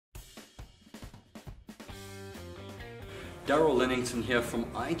Daryl Lennington here from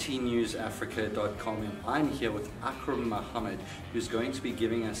itnewsafrica.com, and I'm here with Akram Mohammed, who's going to be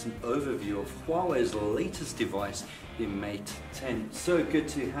giving us an overview of Huawei's latest device, the Mate 10. So good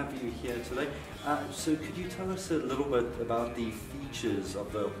to have you here today. So could you tell us a little bit about the features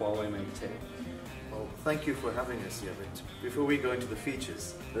of the Huawei Mate 10? Well, thank you for having us here, but before we go into the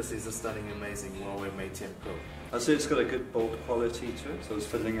features, this is a stunning, amazing Huawei Mate 10 Pro. So it's got a good build quality to it, so I was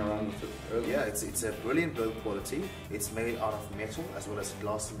fiddling around with it earlier. Yeah, it's a brilliant build quality. It's made out of metal as well as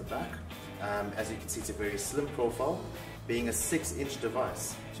glass in the back. As you can see, it's a very slim profile. Being a 6-inch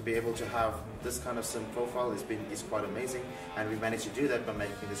device, to be able to have this kind of slim profile is quite amazing, and we managed to do that by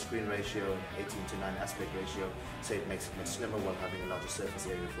making the screen ratio 18:9 aspect ratio, so it makes it much slimmer while having a larger surface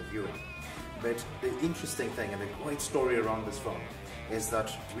area for viewing. But the interesting thing and the great story around this phone is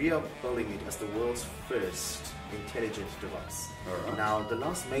that we are building it as the world's first intelligent device. Alright. Now, the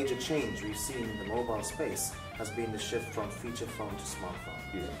last major change we've seen in the mobile space has been the shift from feature phone to smartphone.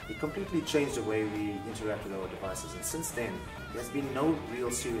 Yeah. It completely changed the way we interact with our devices, and since then, there's been no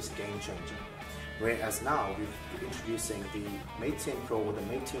real serious game changer. Whereas now, we're introducing the Mate 10 Pro or the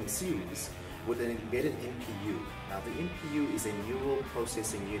Mate 10 series with an embedded NPU. Now, the NPU is a neural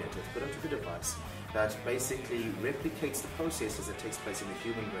processing unit that's put onto the device that basically replicates the processes that takes place in the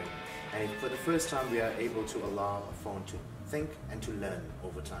human brain. And for the first time, we are able to allow a phone to think and to learn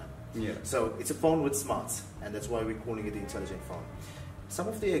over time. Yeah. So it's a phone with smarts, and that's why we're calling it the intelligent phone. Some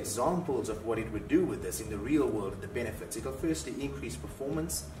of the examples of what it would do with this in the real world, the benefits, it'll firstly increase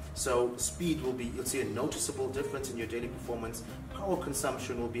performance. So speed will be, you'll see a noticeable difference in your daily performance. Power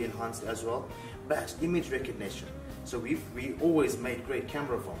consumption will be enhanced as well. But image recognition. So we always made great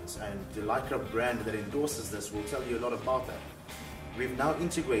camera phones, and the Leica brand that endorses this will tell you a lot about that. We've now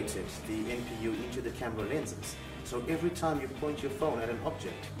integrated the NPU into the camera lenses. So every time you point your phone at an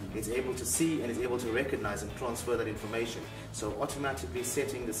object, it's able to see and it's able to recognize and transfer that information. So automatically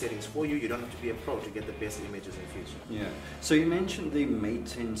setting the settings for you, you don't have to be a pro to get the best images in future. Yeah. So you mentioned the Mate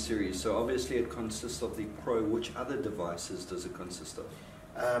 10 series. So obviously it consists of the Pro. Which other devices does it consist of?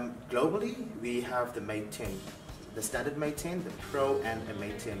 Globally, we have the Mate 10. The standard Mate 10, the Pro, and a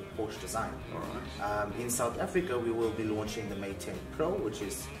Mate 10 Porsche design. Alright. In South Africa, we will be launching the Mate 10 Pro, which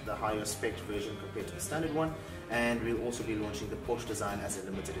is the higher spec version compared to the standard one, and we'll also be launching the Porsche design as a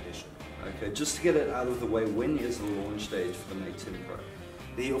limited edition. Okay, just to get it out of the way, when is the launch date for the Mate 10 Pro?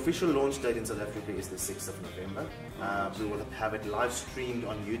 The official launch date in South Africa is the 6th of November. We will have it live streamed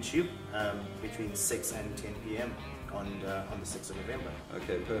on YouTube between 6 and 10 p.m. on the 6th of November.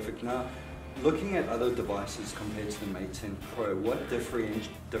 Okay, perfect. Now, looking at other devices compared to the Mate 10 Pro, what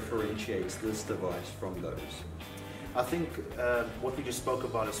differentiates this device from those? I think what we just spoke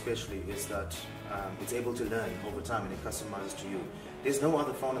about especially is that it's able to learn over time and it customizes to you. There's no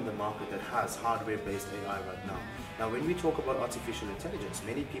other phone in the market that has hardware-based AI right now. Now, when we talk about artificial intelligence,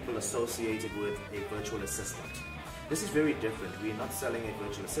 many people associate it with a virtual assistant. This is very different. We're not selling a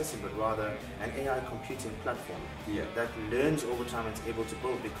virtual assistant, but rather an AI computing platform that learns over time and is able to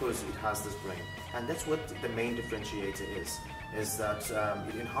build because it has this brain. And that's what the main differentiator is that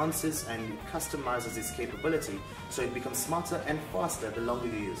it enhances and customizes its capability so it becomes smarter and faster the longer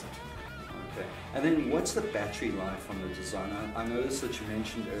you use it. Okay. And then what's the battery life on the design? I noticed that you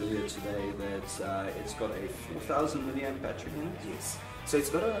mentioned earlier today that it's got a 4,000 milliamp battery in it? Yes. So it's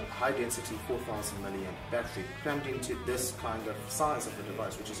got a high density 4,000 milliamp battery crammed into this kind of size of the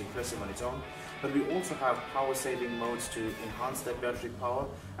device, which is impressive on its own. But we also have power saving modes to enhance that battery power,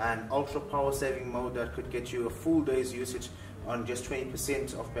 and ultra power saving mode that could get you a full day's usage on just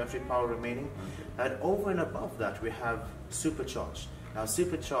 20% of battery power remaining. And over and above that, we have supercharge. Now,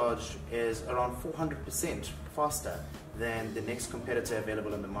 supercharge is around 400% faster than the next competitor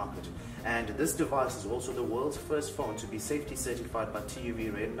available in the market. And this device is also the world's first phone to be safety certified by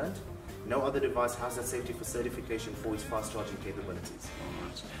TÜV Rheinland. No other device has that safety certification for its fast charging capabilities.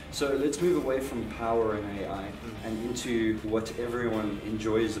 Alright. So let's move away from power and AI and into what everyone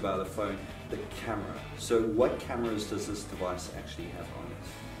enjoys about a phone, the camera. So what cameras does this device actually have on it?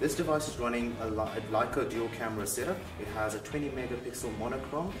 This device is running a Leica dual camera setup. It has a 20 megapixel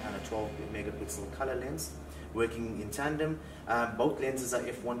monochrome and a 12 megapixel color lens working in tandem. Both lenses are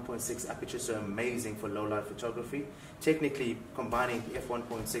f1.6 aperture, so amazing for low light photography. Technically, combining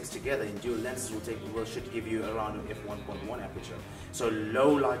f1.6 together in dual lenses should give you around an f1.1 aperture. So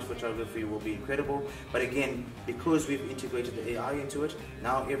low light photography will be incredible. But again, because we've integrated the AI into it,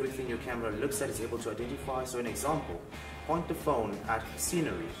 now everything your camera looks at is able to identify. So an example, point the phone at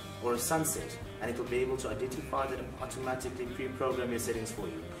scenery or a sunset, and it will be able to identify that and automatically pre-program your settings for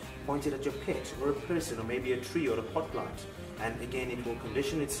you. Point it at your pet or a person or maybe a tree or a pot plant, and again it will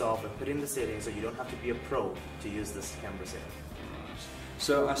condition itself and put in the settings, so you don't have to be a pro to use this camera setup.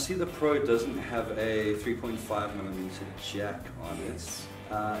 So I see the Pro doesn't have a 3.5mm jack on it.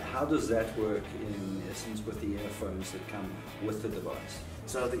 How does that work in essence with the earphones that come with the device?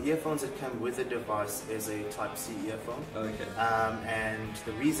 So the earphones that come with the device is a Type-C earphone. Okay. And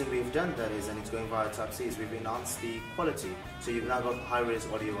the reason we've done that is, and it's going via Type-C, is we've enhanced the quality. So you've now got high-res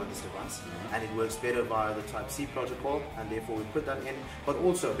audio on this device, and it works better via the Type-C protocol, and therefore we put that in. But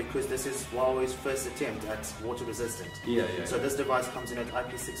also because this is Huawei's first attempt at water resistant. So this device comes in at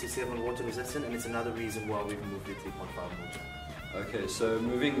IP67 water resistant, and it's another reason why we've moved to 3.5mm jack. Okay, so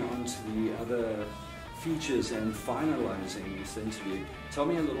moving on to the other features and finalizing this interview, tell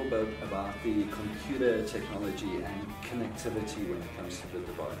me a little bit about the computer technology and connectivity when it comes to the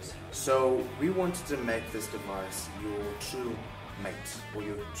device. So we wanted to make this device your true mate or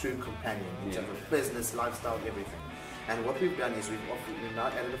your true companion in terms of business, lifestyle, everything. And what we've done is we've now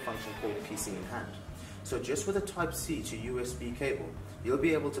added a function called PC in hand. So just with a Type-C to USB cable, you'll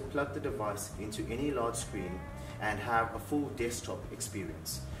be able to plug the device into any large screen and have a full desktop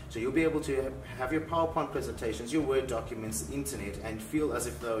experience. So you'll be able to have your PowerPoint presentations, your Word documents, internet, and feel as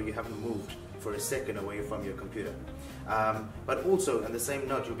if though you haven't moved for a second away from your computer. But also, on the same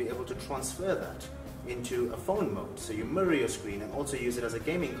note, you'll be able to transfer that into a phone mode. So you mirror your screen and also use it as a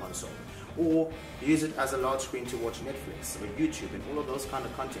gaming console, or use it as a large screen to watch Netflix or YouTube and all of those kind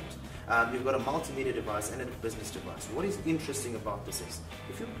of content. You've got a multimedia device and a business device. What is interesting about this is,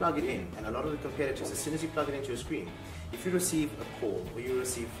 if you plug it in, and a lot of the competitors, as soon as you plug it into a screen, if you receive a call or you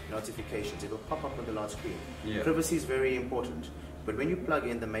receive notifications, it will pop up on the large screen. Privacy is very important, but when you plug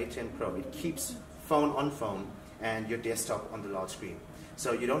in the Mate 10 Pro, it keeps phone on phone and your desktop on the large screen.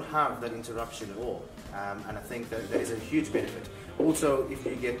 So you don't have that interruption at all, and I think that is a huge benefit. Also, if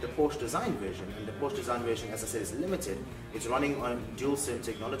you get the Porsche Design version, and the Porsche Design version, as I said, is limited, it's running on dual SIM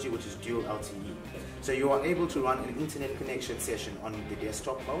technology, which is dual LTE. So you are able to run an internet connection session on the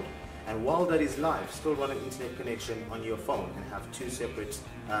desktop mode, and while that is live, still run an internet connection on your phone and have two separate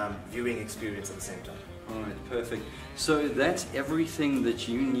viewing experiences at the same time. Alright, perfect. So that's everything that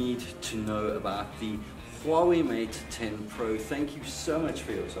you need to know about the Huawei Mate 10 Pro. Thank you so much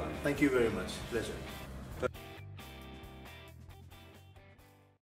for your time. Thank you very much. Pleasure.